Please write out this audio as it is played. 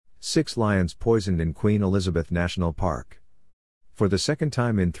6 lions poisoned in Queen Elizabeth National Park. For the second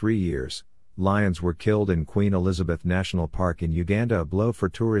time in 3 years, lions were killed in Queen Elizabeth National Park in Uganda, a blow for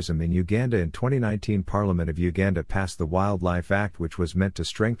tourism in Uganda. In 2019, Parliament of Uganda passed the Wildlife Act, which was meant to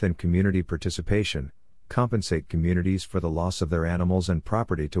strengthen community participation, compensate communities for the loss of their animals and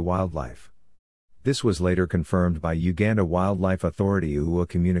property to wildlife. This was later confirmed by Uganda Wildlife Authority UWA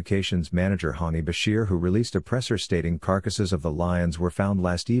Communications Manager Hani Bashir, who released a presser stating carcasses of the lions were found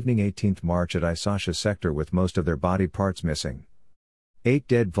last evening 18th March at Isasha sector with most of their body parts missing. 8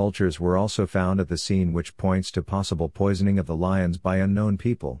 dead vultures were also found at the scene, which points to possible poisoning of the lions by unknown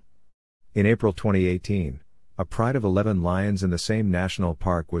people. In April 2018, a pride of 11 lions in the same national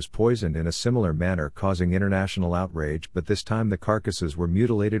park was poisoned in a similar manner, causing international outrage, but this time the carcasses were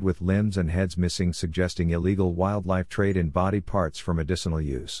mutilated with limbs and heads missing, suggesting illegal wildlife trade in body parts for medicinal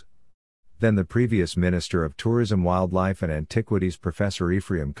use. Then the previous Minister of Tourism, Wildlife and Antiquities, Professor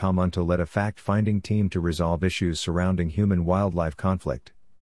Ephraim Kamunta, led a fact-finding team to resolve issues surrounding human-wildlife conflict.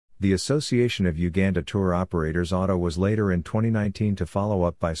 The Association of Uganda Tour Operators (AUTO) was later in 2019 to follow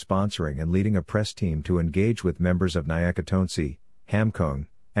up by sponsoring and leading a press team to engage with members of Nyakatonsi, Hamkong,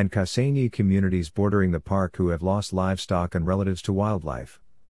 and Kasenyi communities bordering the park who have lost livestock and relatives to wildlife.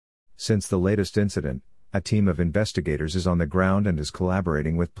 Since the latest incident, a team of investigators is on the ground and is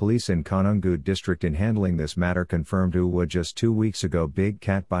collaborating with police in Kanungu district in handling this matter, confirmed UWA just 2 weeks ago. Big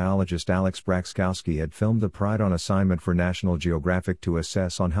cat biologist Alex Braxkowski had filmed the pride on assignment for National Geographic to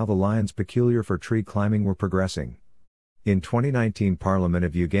assess on how the lions peculiar for tree climbing were progressing. In 2019, Parliament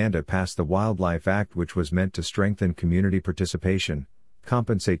of Uganda passed the Wildlife Act, which was meant to strengthen community participation,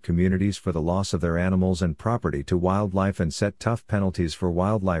 compensate communities for the loss of their animals and property to wildlife, and set tough penalties for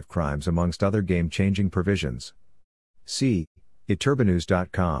wildlife crimes, amongst other game-changing provisions. See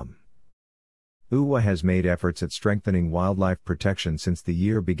eturbanews.com. UWA has made efforts at strengthening wildlife protection since the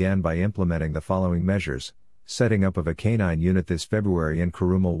year began by implementing the following measures: setting up of a canine unit this February in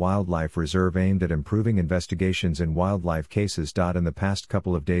Karumal Wildlife Reserve aimed at improving investigations in wildlife cases. In the past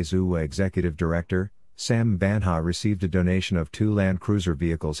couple of days, UWA Executive Director Sam Banha received a donation of 2 Land Cruiser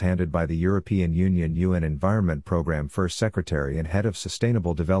vehicles handed by the European Union UN Environment Programme First Secretary and Head of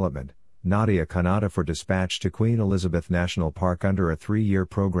Sustainable Development, Nadia Kanata, for dispatch to Queen Elizabeth National Park under a 3-year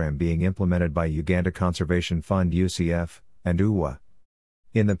program being implemented by Uganda Conservation Fund UCF, and UWA.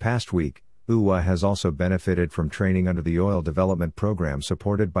 In the past week, UWA has also benefited from training under the Oil Development Program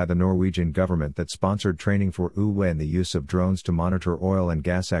supported by the Norwegian government that sponsored training for UWA in the use of drones to monitor oil and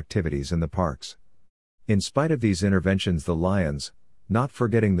gas activities in the parks. In spite of these interventions, the lions, not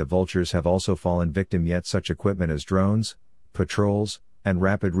forgetting the vultures, have also fallen victim. Yet such equipment as drones, patrols, and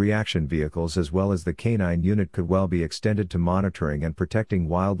rapid reaction vehicles, as well as the canine unit, could well be extended to monitoring and protecting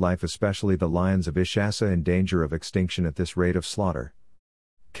wildlife, especially the lions of Ishasa, in danger of extinction at this rate of slaughter.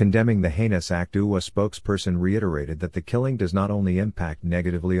 Condemning the heinous act, UWA spokesperson reiterated that the killing does not only impact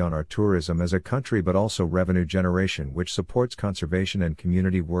negatively on our tourism as a country but also revenue generation, which supports conservation and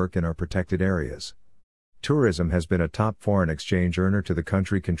community work in our protected areas. Tourism has been a top foreign exchange earner to the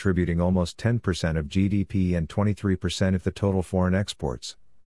country, contributing almost 10% of GDP and 23% of the total foreign exports.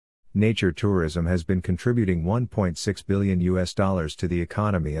 Nature tourism has been contributing $1.6 billion to the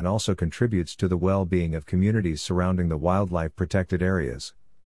economy and also contributes to the well-being of communities surrounding the wildlife protected areas.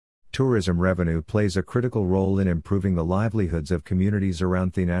 Tourism revenue plays a critical role in improving the livelihoods of communities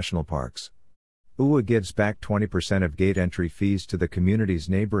around the national parks. UWA gives back 20% of gate entry fees to the communities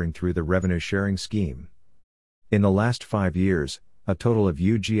neighboring through the revenue sharing scheme. In the last 5 years, a total of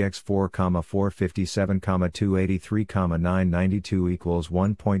UGX 4,457,283,992 equals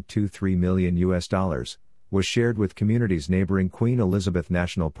 $1.23 million was shared with communities neighboring Queen Elizabeth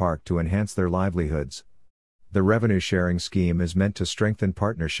National Park to enhance their livelihoods. The revenue sharing scheme is meant to strengthen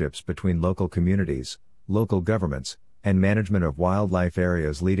partnerships between local communities, local governments, and management of wildlife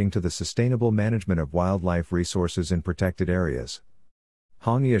areas, leading to the sustainable management of wildlife resources in protected areas.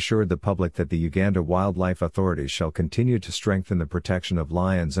 Hani assured the public that the Uganda Wildlife Authorities shall continue to strengthen the protection of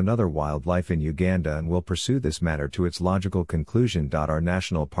lions and other wildlife in Uganda and will pursue this matter to its logical conclusion. Our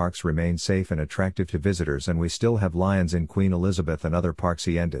national parks remain safe and attractive to visitors, and we still have lions in Queen Elizabeth and other parks,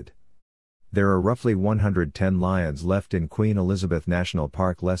 he ended. There are roughly 110 lions left in Queen Elizabeth National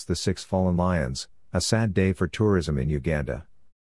Park, less the 6 fallen lions, a sad day for tourism in Uganda.